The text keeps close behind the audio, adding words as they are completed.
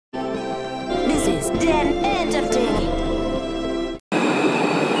then entertaining.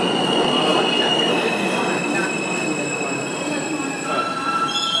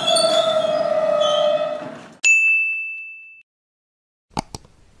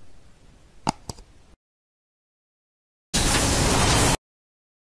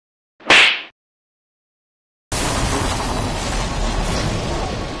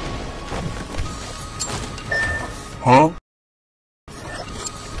 Huh?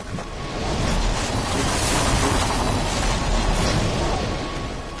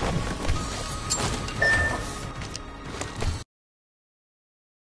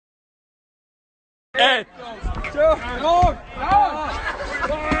 Hey!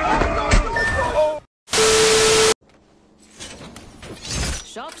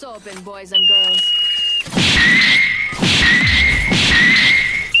 Shop's open, boys and girls.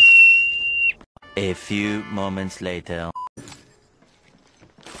 A few moments later.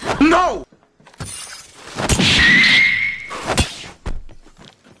 No!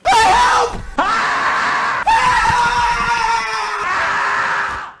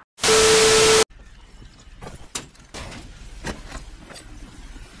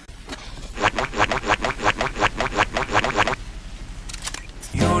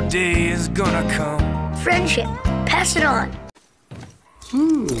 Your day is gonna come. Friendship, pass it on.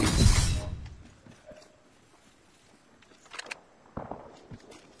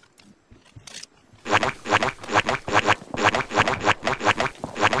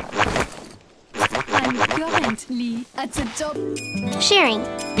 I'm currently at the top. Sharing,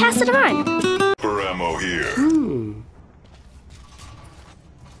 pass it on. For ammo here.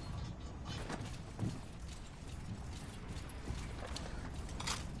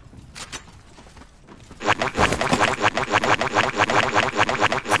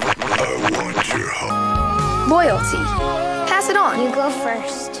 I want your help. Loyalty, pass it on. You go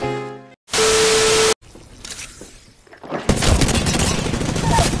first.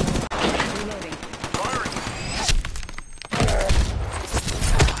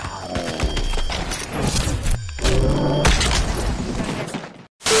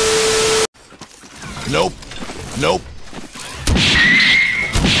 Nope. Nope.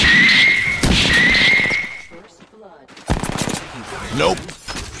 Nope.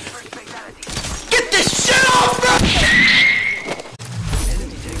 Get this shit off me!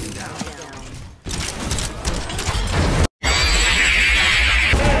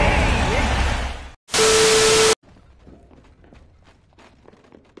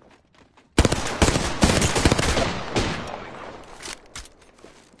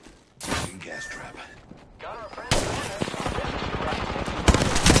 Gas trap.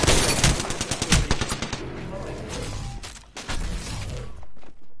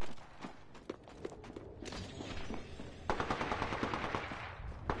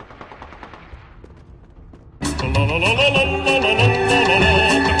 Come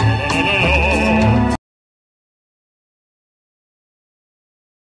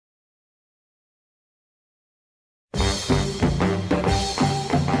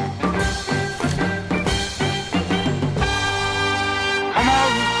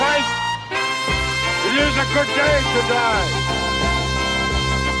out and fight! It is a good day to die!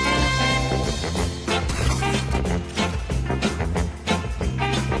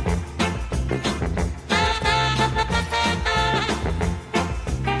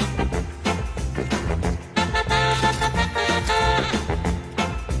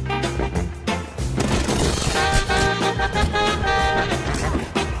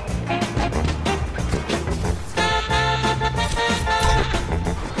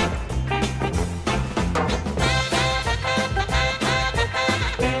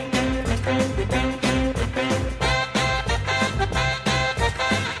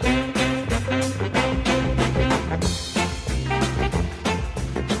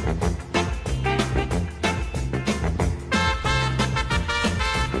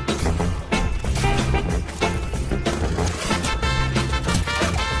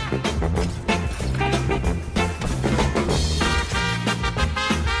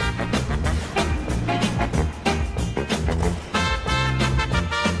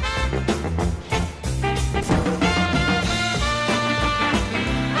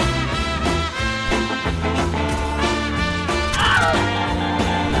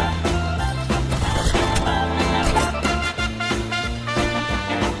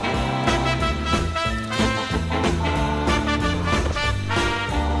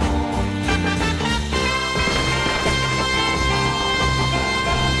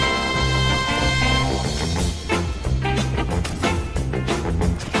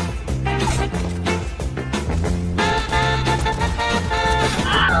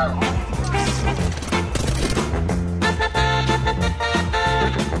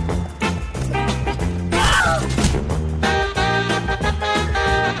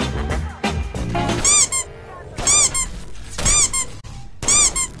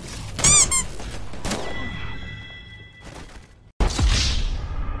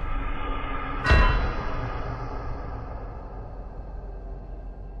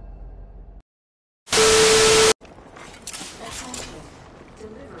 Oh,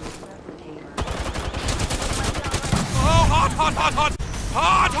 hot, hot, hot, hot!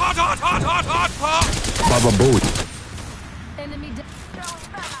 Hot, hot, hot, hot, hot, hot, hot! Baba Booey. Enemy down.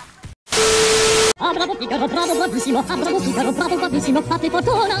 Bravo Figaro, bravo bravissimo, bravo Figaro, bravo bravissimo, a te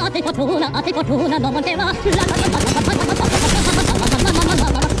fortuna, a te fortuna, a te fortuna, non mancherà. A te fortuna, a te fortuna,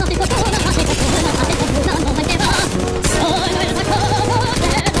 non mancherà. Sono il racconto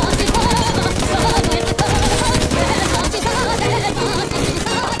delle nostre cose, sono il racconto delle nostre cose, delle nostre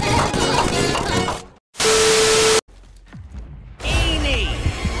cose. Eeny,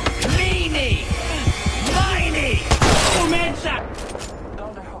 meeny, miny! Comincia!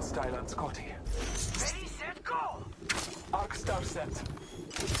 Down the hostile on Scotty. Ready, set, go! Arc star set.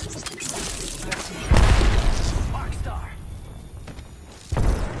 Let's see. Arc star.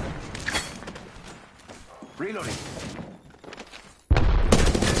 Reloading.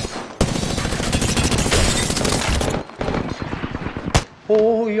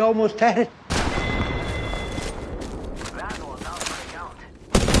 Oh, you almost had it. That was out for the count.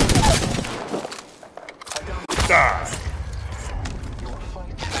 Die. Your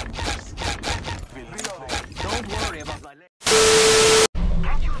fight. Reloading. Don't worry about my leg.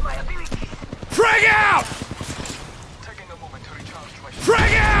 Can't use my abilities. Frag out! Taking a moment to recharge my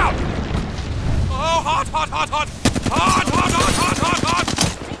Frag out! Oh, hot, hot, hot, hot! Hot, hot, hot, hot, hot, hot!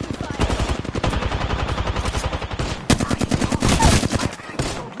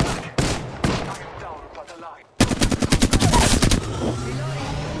 down, but alive.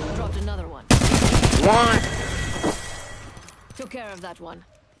 Dropped another one. One. Took care of that one.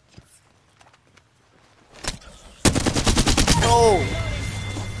 No.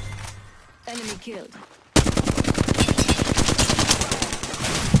 Enemy killed.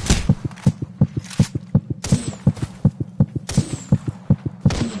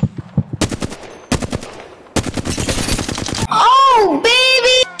 Oh,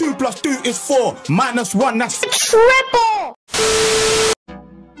 baby! 2 + 2 is 4. -1, that's Triple!